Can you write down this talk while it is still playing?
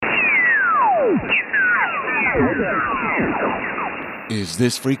Is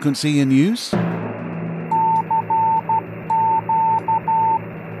this frequency in use?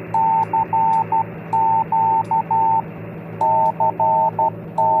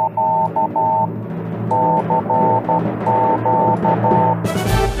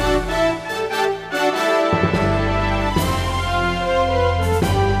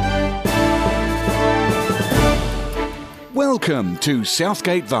 Welcome to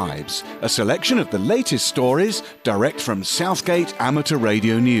Southgate Vibes, a selection of the latest stories direct from Southgate Amateur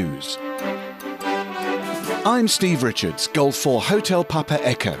Radio News. I'm Steve Richards, Golf 4 Hotel Papa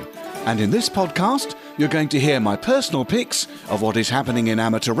Echo, and in this podcast you're going to hear my personal picks of what is happening in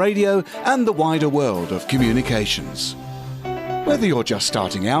amateur radio and the wider world of communications. Whether you're just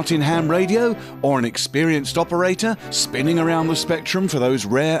starting out in ham radio or an experienced operator spinning around the spectrum for those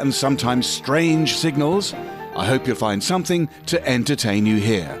rare and sometimes strange signals, I hope you'll find something to entertain you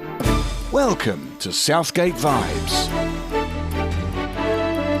here. Welcome to Southgate Vibes.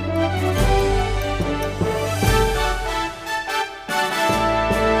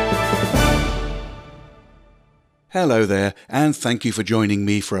 Hello there, and thank you for joining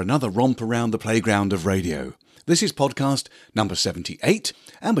me for another romp around the playground of radio. This is podcast number 78,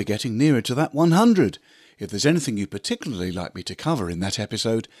 and we're getting nearer to that 100. If there's anything you'd particularly like me to cover in that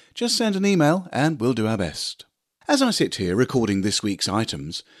episode, just send an email and we'll do our best. As I sit here recording this week's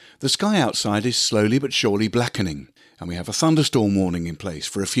items, the sky outside is slowly but surely blackening, and we have a thunderstorm warning in place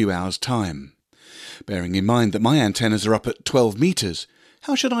for a few hours' time. Bearing in mind that my antennas are up at 12 metres,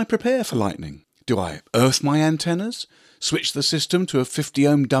 how should I prepare for lightning? Do I earth my antennas, switch the system to a 50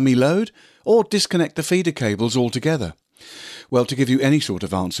 ohm dummy load, or disconnect the feeder cables altogether? Well, to give you any sort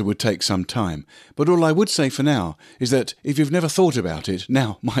of answer would take some time, but all I would say for now is that if you've never thought about it,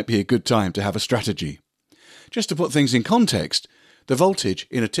 now might be a good time to have a strategy. Just to put things in context, the voltage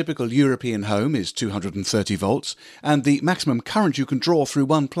in a typical European home is 230 volts, and the maximum current you can draw through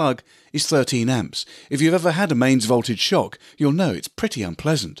one plug is 13 amps. If you've ever had a mains voltage shock, you'll know it's pretty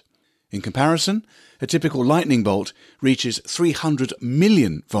unpleasant. In comparison, a typical lightning bolt reaches 300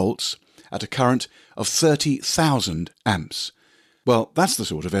 million volts at a current of 30,000 amps. Well, that's the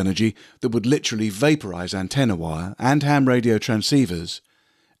sort of energy that would literally vaporize antenna wire and ham radio transceivers,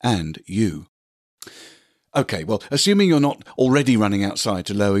 and you. Okay, well, assuming you're not already running outside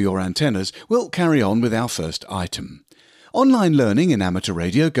to lower your antennas, we'll carry on with our first item. Online learning in amateur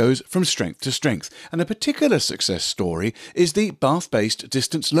radio goes from strength to strength, and a particular success story is the Bath-based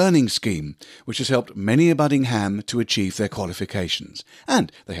distance learning scheme, which has helped many a budding ham to achieve their qualifications.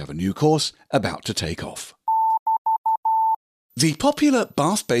 And they have a new course about to take off. The popular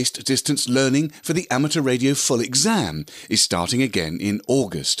Bath-based distance learning for the Amateur Radio Full Exam is starting again in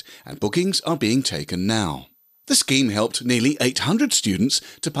August, and bookings are being taken now. The scheme helped nearly 800 students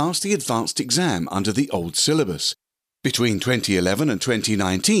to pass the advanced exam under the old syllabus. Between 2011 and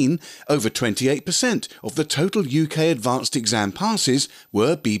 2019, over 28% of the total UK advanced exam passes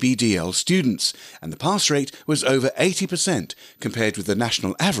were BBDL students, and the pass rate was over 80% compared with the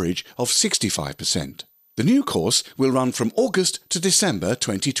national average of 65%. The new course will run from August to December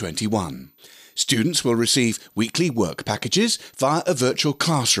 2021. Students will receive weekly work packages via a virtual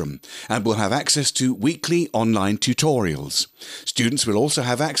classroom and will have access to weekly online tutorials. Students will also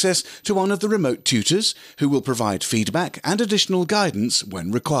have access to one of the remote tutors who will provide feedback and additional guidance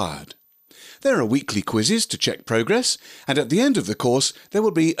when required. There are weekly quizzes to check progress, and at the end of the course there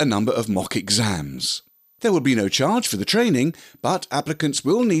will be a number of mock exams. There will be no charge for the training, but applicants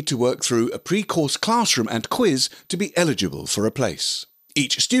will need to work through a pre-course classroom and quiz to be eligible for a place.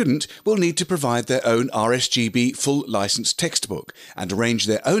 Each student will need to provide their own RSGB full licensed textbook and arrange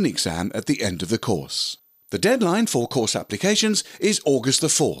their own exam at the end of the course. The deadline for course applications is August the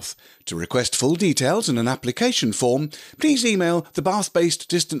 4th. To request full details and an application form, please email the Bath-based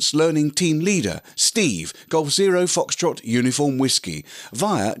distance learning team leader, Steve, Golf 0 Foxtrot Uniform Whiskey,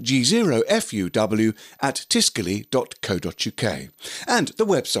 via g0fuw@tiscali.co.uk. And the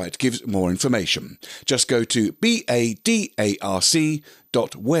website gives more information. Just go to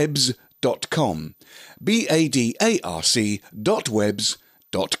badarc.webs.com.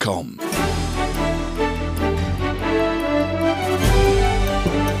 badarc.webs.com.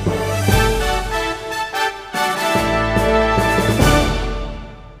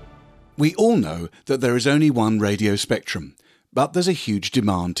 We all know that there is only one radio spectrum, but there's a huge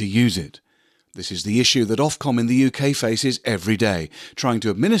demand to use it. This is the issue that Ofcom in the UK faces every day, trying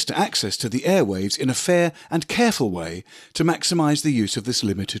to administer access to the airwaves in a fair and careful way to maximise the use of this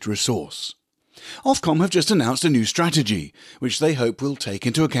limited resource. Ofcom have just announced a new strategy, which they hope will take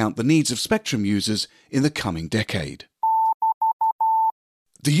into account the needs of spectrum users in the coming decade.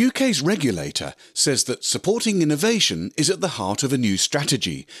 The UK's regulator says that supporting innovation is at the heart of a new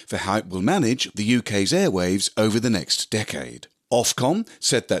strategy for how it will manage the UK's airwaves over the next decade. Ofcom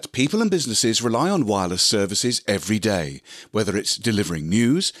said that people and businesses rely on wireless services every day, whether it's delivering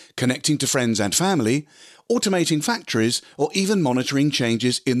news, connecting to friends and family, automating factories, or even monitoring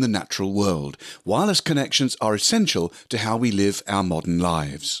changes in the natural world. Wireless connections are essential to how we live our modern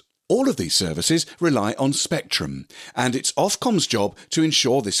lives. All of these services rely on spectrum, and it's Ofcom's job to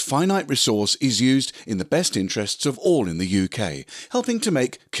ensure this finite resource is used in the best interests of all in the UK, helping to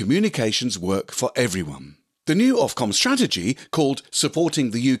make communications work for everyone. The new Ofcom strategy, called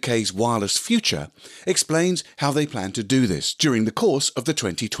Supporting the UK's Wireless Future, explains how they plan to do this during the course of the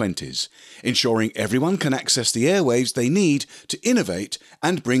 2020s, ensuring everyone can access the airwaves they need to innovate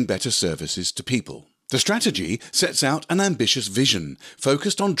and bring better services to people. The strategy sets out an ambitious vision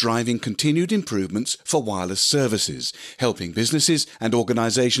focused on driving continued improvements for wireless services, helping businesses and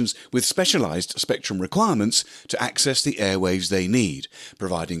organisations with specialised spectrum requirements to access the airwaves they need,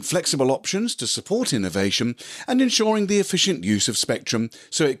 providing flexible options to support innovation and ensuring the efficient use of spectrum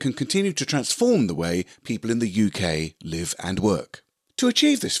so it can continue to transform the way people in the UK live and work. To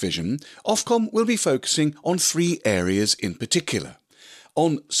achieve this vision, Ofcom will be focusing on 3 areas in particular.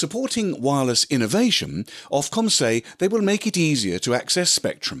 On supporting wireless innovation, Ofcom say they will make it easier to access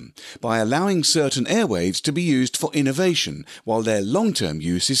spectrum by allowing certain airwaves to be used for innovation while their long-term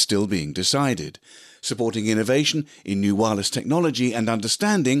use is still being decided, supporting innovation in new wireless technology and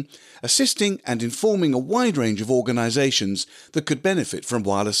understanding, assisting and informing a wide range of organisations that could benefit from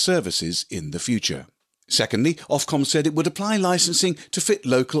wireless services in the future. Secondly, Ofcom said it would apply licensing to fit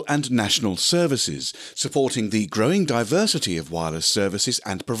local and national services, supporting the growing diversity of wireless services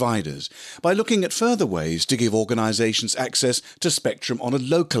and providers, by looking at further ways to give organisations access to spectrum on a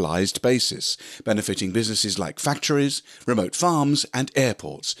localised basis, benefiting businesses like factories, remote farms and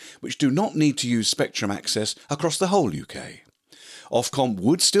airports, which do not need to use spectrum access across the whole UK. Ofcom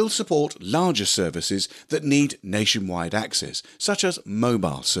would still support larger services that need nationwide access, such as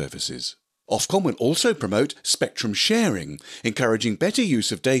mobile services. Ofcom will also promote spectrum sharing, encouraging better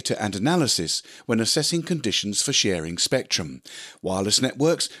use of data and analysis when assessing conditions for sharing spectrum. Wireless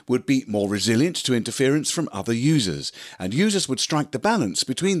networks would be more resilient to interference from other users, and users would strike the balance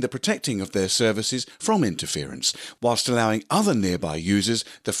between the protecting of their services from interference, whilst allowing other nearby users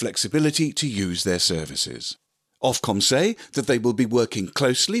the flexibility to use their services. Ofcom say that they will be working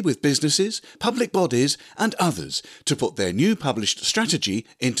closely with businesses, public bodies and others to put their new published strategy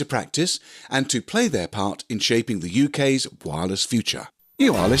into practice and to play their part in shaping the UK's wireless future.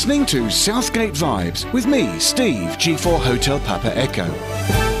 You are listening to Southgate Vibes with me, Steve, G4 Hotel Papa Echo.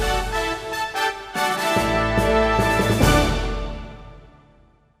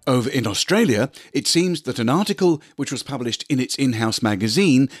 Over in Australia, it seems that an article which was published in its in-house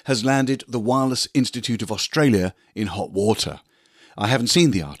magazine has landed the Wireless Institute of Australia in hot water. I haven't seen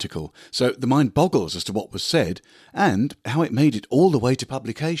the article, so the mind boggles as to what was said and how it made it all the way to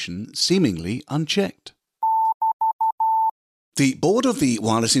publication seemingly unchecked. The board of the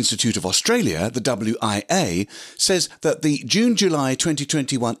Wireless Institute of Australia, the WIA, says that the June-July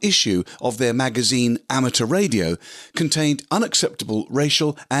 2021 issue of their magazine Amateur Radio contained unacceptable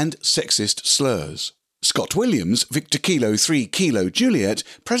racial and sexist slurs. Scott Williams, Victor Kilo 3 Kilo Juliet,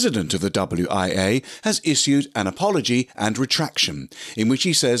 president of the WIA, has issued an apology and retraction, in which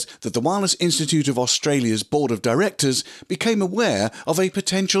he says that the Wireless Institute of Australia's board of directors became aware of a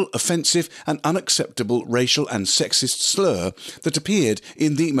potential offensive and unacceptable racial and sexist slur that appeared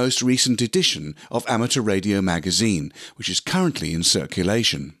in the most recent edition of Amateur Radio magazine, which is currently in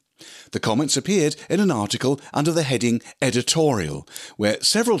circulation. The comments appeared in an article under the heading Editorial, where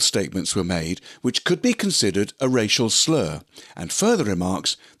several statements were made which could be considered a racial slur, and further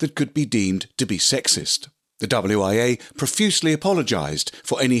remarks that could be deemed to be sexist. The WIA profusely apologised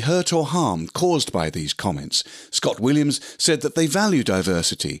for any hurt or harm caused by these comments. Scott Williams said that they value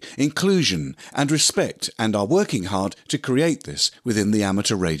diversity, inclusion and respect and are working hard to create this within the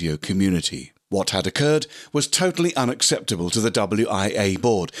amateur radio community. What had occurred was totally unacceptable to the WIA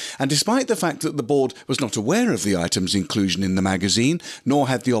board, and despite the fact that the board was not aware of the item's inclusion in the magazine, nor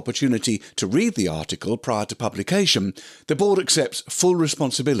had the opportunity to read the article prior to publication, the board accepts full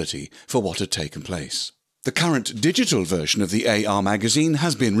responsibility for what had taken place. The current digital version of the AR magazine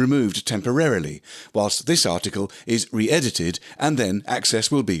has been removed temporarily, whilst this article is re-edited and then access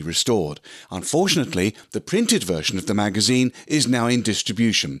will be restored. Unfortunately, the printed version of the magazine is now in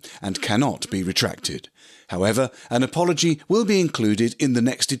distribution and cannot be retracted. However, an apology will be included in the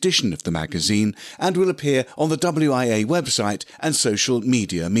next edition of the magazine and will appear on the WIA website and social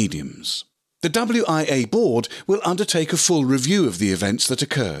media mediums. The WIA board will undertake a full review of the events that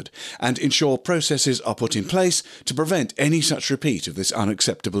occurred and ensure processes are put in place to prevent any such repeat of this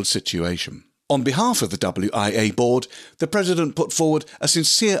unacceptable situation. On behalf of the WIA board, the President put forward a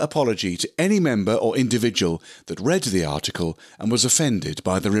sincere apology to any member or individual that read the article and was offended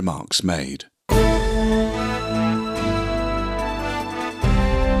by the remarks made.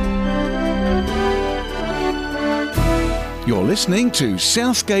 You're listening to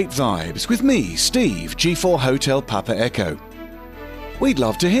Southgate Vibes with me, Steve, G4 Hotel Papa Echo. We'd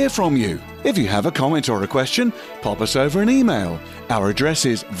love to hear from you. If you have a comment or a question, pop us over an email. Our address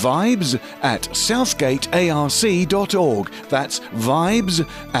is vibes@southgatearc.org. That's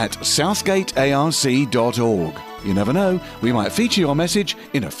vibes@southgatearc.org. You never know, we might feature your message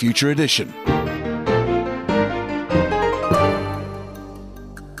in a future edition.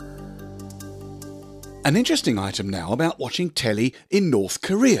 An interesting item now about watching telly in North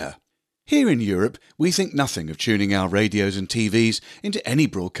Korea. Here in Europe, we think nothing of tuning our radios and TVs into any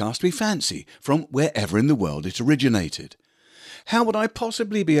broadcast we fancy, from wherever in the world it originated. How would I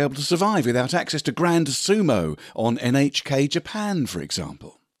possibly be able to survive without access to Grand Sumo on NHK Japan, for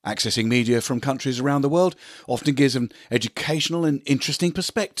example? Accessing media from countries around the world often gives an educational and interesting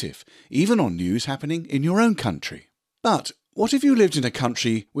perspective, even on news happening in your own country. But what if you lived in a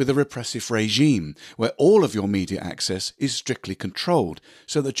country with a repressive regime, where all of your media access is strictly controlled,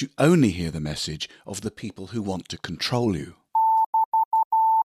 so that you only hear the message of the people who want to control you?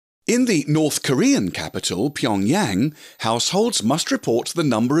 In the North Korean capital, Pyongyang, households must report the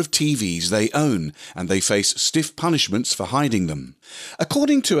number of TVs they own, and they face stiff punishments for hiding them.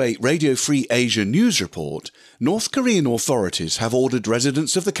 According to a Radio Free Asia news report, North Korean authorities have ordered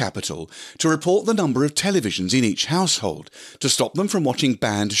residents of the capital to report the number of televisions in each household to stop them from watching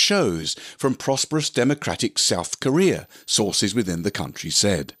banned shows from prosperous democratic South Korea, sources within the country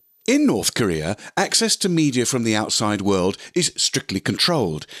said. In North Korea, access to media from the outside world is strictly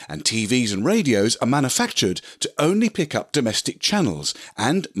controlled, and TVs and radios are manufactured to only pick up domestic channels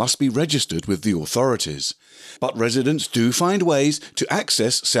and must be registered with the authorities. But residents do find ways to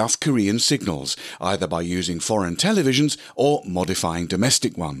access South Korean signals, either by using foreign televisions or modifying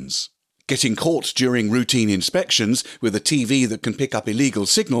domestic ones. Getting caught during routine inspections with a TV that can pick up illegal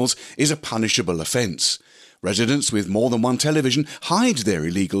signals is a punishable offence. Residents with more than one television hide their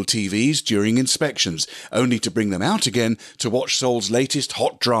illegal TVs during inspections, only to bring them out again to watch Seoul's latest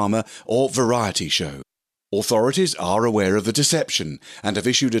hot drama or variety show. Authorities are aware of the deception and have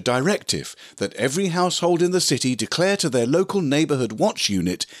issued a directive that every household in the city declare to their local neighbourhood watch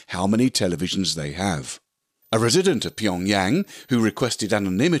unit how many televisions they have. A resident of Pyongyang, who requested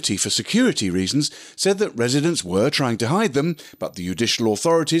anonymity for security reasons, said that residents were trying to hide them, but the judicial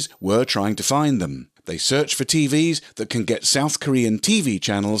authorities were trying to find them. They search for TVs that can get South Korean TV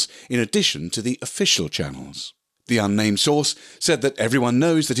channels in addition to the official channels. The unnamed source said that everyone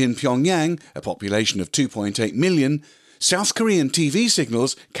knows that in Pyongyang, a population of 2.8 million, South Korean TV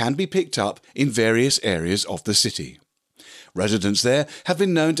signals can be picked up in various areas of the city. Residents there have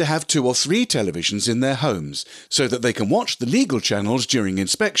been known to have 2 or 3 televisions in their homes, so that they can watch the legal channels during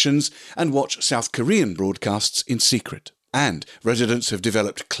inspections and watch South Korean broadcasts in secret. And residents have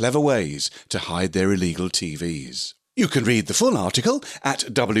developed clever ways to hide their illegal TVs. You can read the full article at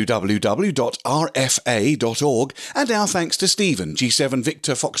www.rfa.org, and our thanks to Stephen, G7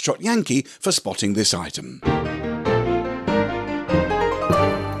 Victor Foxtrot Yankee, for spotting this item.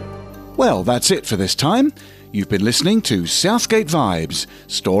 Well, that's it for this time. You've been listening to Southgate Vibes,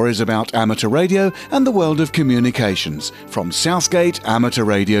 stories about amateur radio and the world of communications, from Southgate Amateur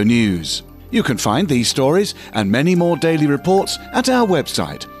Radio News. You can find these stories and many more daily reports at our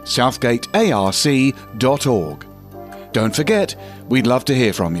website, southgatearc.org. Don't forget, we'd love to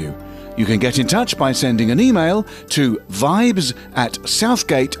hear from you. You can get in touch by sending an email to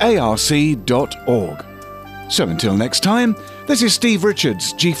vibes@southgatearc.org. So until next time, this is Steve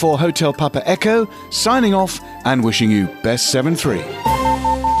Richards, G4 Hotel Papa Echo, signing off and wishing you best 7-3.